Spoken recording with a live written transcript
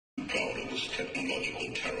proud of this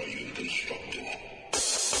technological terror you've constructed.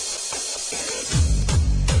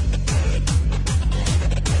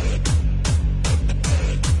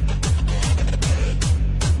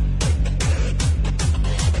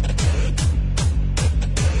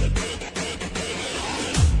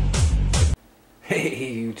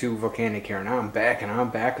 Hey YouTube, Krennic here, and I'm back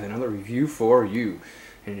with another review for you.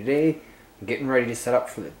 And today, I'm getting ready to set up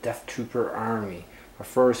for the Death Trooper Army. But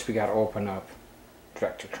first, we got to open up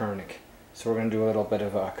Director Krennic. So we're going to do a little bit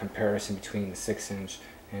of a comparison between the 6-inch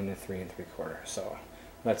and the 3 3/4. So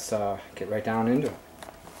let's get right down into it.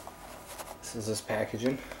 This is this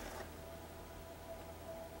packaging.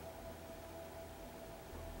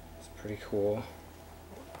 It's pretty cool.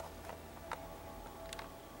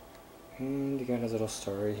 And you got his little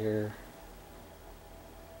story here.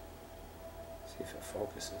 See if it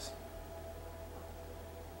focuses.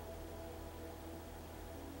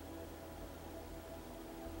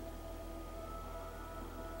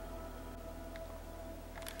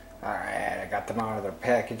 Alright, I got them out of their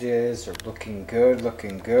packages. They're looking good,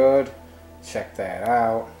 looking good. Check that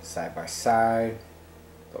out. Side by side.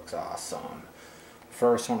 Looks awesome.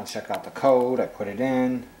 First, I want to check out the code. I put it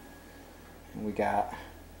in. And we got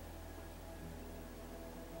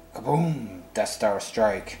kaboom! Death Star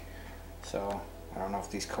Strike. So, I don't know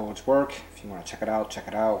if these codes work. If you want to check it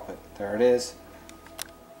out, but there it is.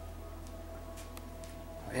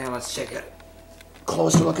 Oh, yeah, let's check it.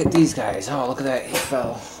 Closer look at these guys. Oh, look at that, he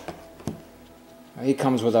fell. He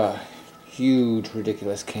comes with a huge,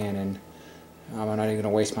 ridiculous cannon. I'm not even going to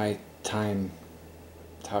waste my time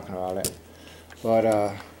talking about it.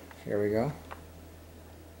 But, here we go.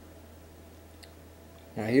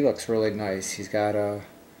 Now, he looks really nice. He's got a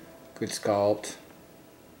good sculpt,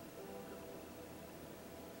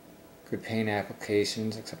 good paint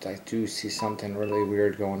applications, except I do see something really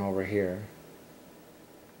weird going over here.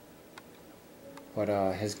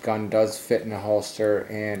 But his gun does fit in the holster,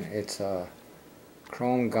 and it's a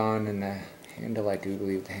chrome gun, and the handle, I do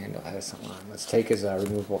believe the handle has something on. Let's take his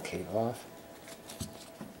removable cape off.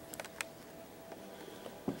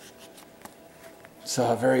 It's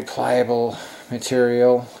a very pliable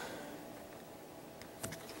material,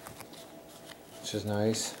 which is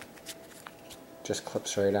nice. Just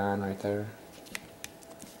clips right on right there.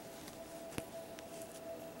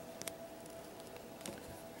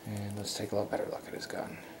 And let's take a little better look at his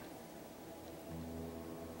gun.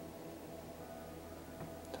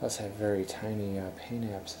 It does have very tiny paint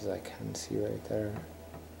apps, as I can see right there.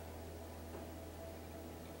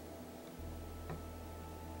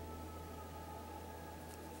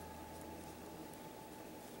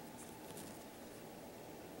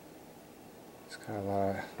 It's got a lot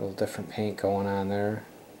of little different paint going on there.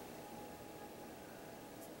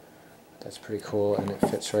 That's pretty cool, and it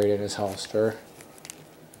fits right in his holster.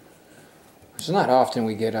 It's not often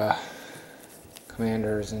we get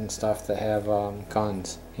commanders and stuff that have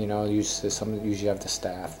guns. You know, some usually have the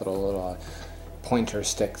staff, little pointer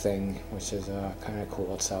stick thing, which is kind of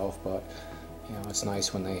cool itself. But you know, it's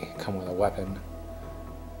nice when they come with a weapon.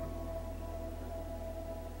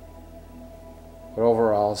 But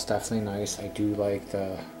overall, it's definitely nice. I do like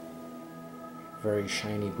the very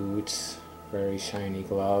shiny boots, very shiny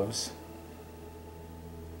gloves,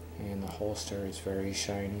 and the holster is very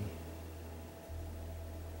shiny.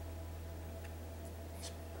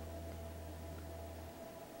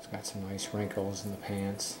 It's got some nice wrinkles in the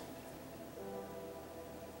pants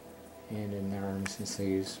and in the arms and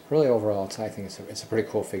sleeves. Really, overall, I think it's a pretty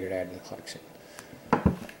cool figure to add to the collection.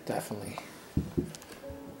 Definitely.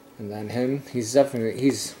 And then him,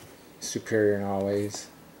 he's superior in all ways,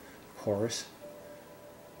 of course.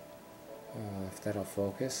 If that'll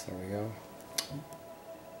focus, there we go.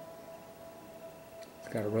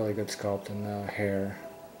 It's got a really good sculpt in the hair.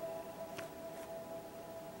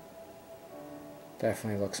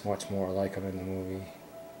 Definitely looks much more like him in the movie.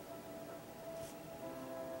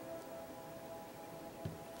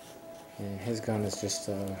 And his gun is just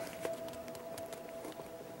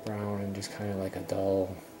brown and just kind of like a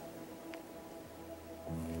dull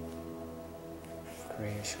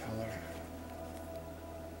grayish color.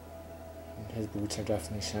 And his boots are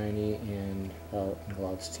definitely shiny, and belt and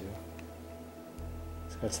gloves too.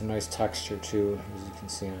 It's got some nice texture too, as you can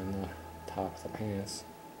see on the top of the pants.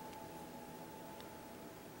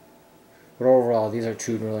 But overall, these are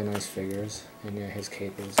two really nice figures, and yeah, his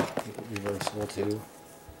cape is reversible too.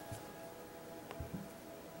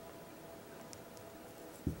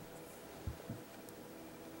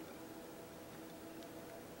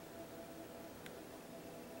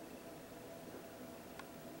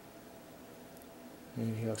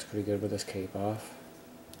 And he looks pretty good with his cape off.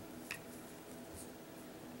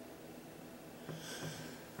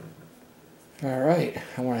 Alright,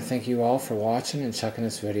 I want to thank you all for watching and checking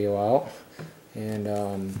this video out.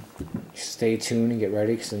 And stay tuned and get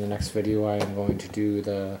ready, because in the next video I am going to do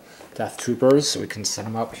the Death Troopers, so we can set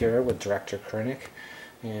them up here with Director Krennic.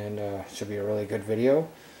 And it should be a really good video.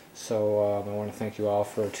 So I want to thank you all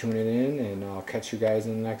for tuning in, and I'll catch you guys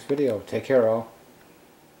in the next video. Take care, all.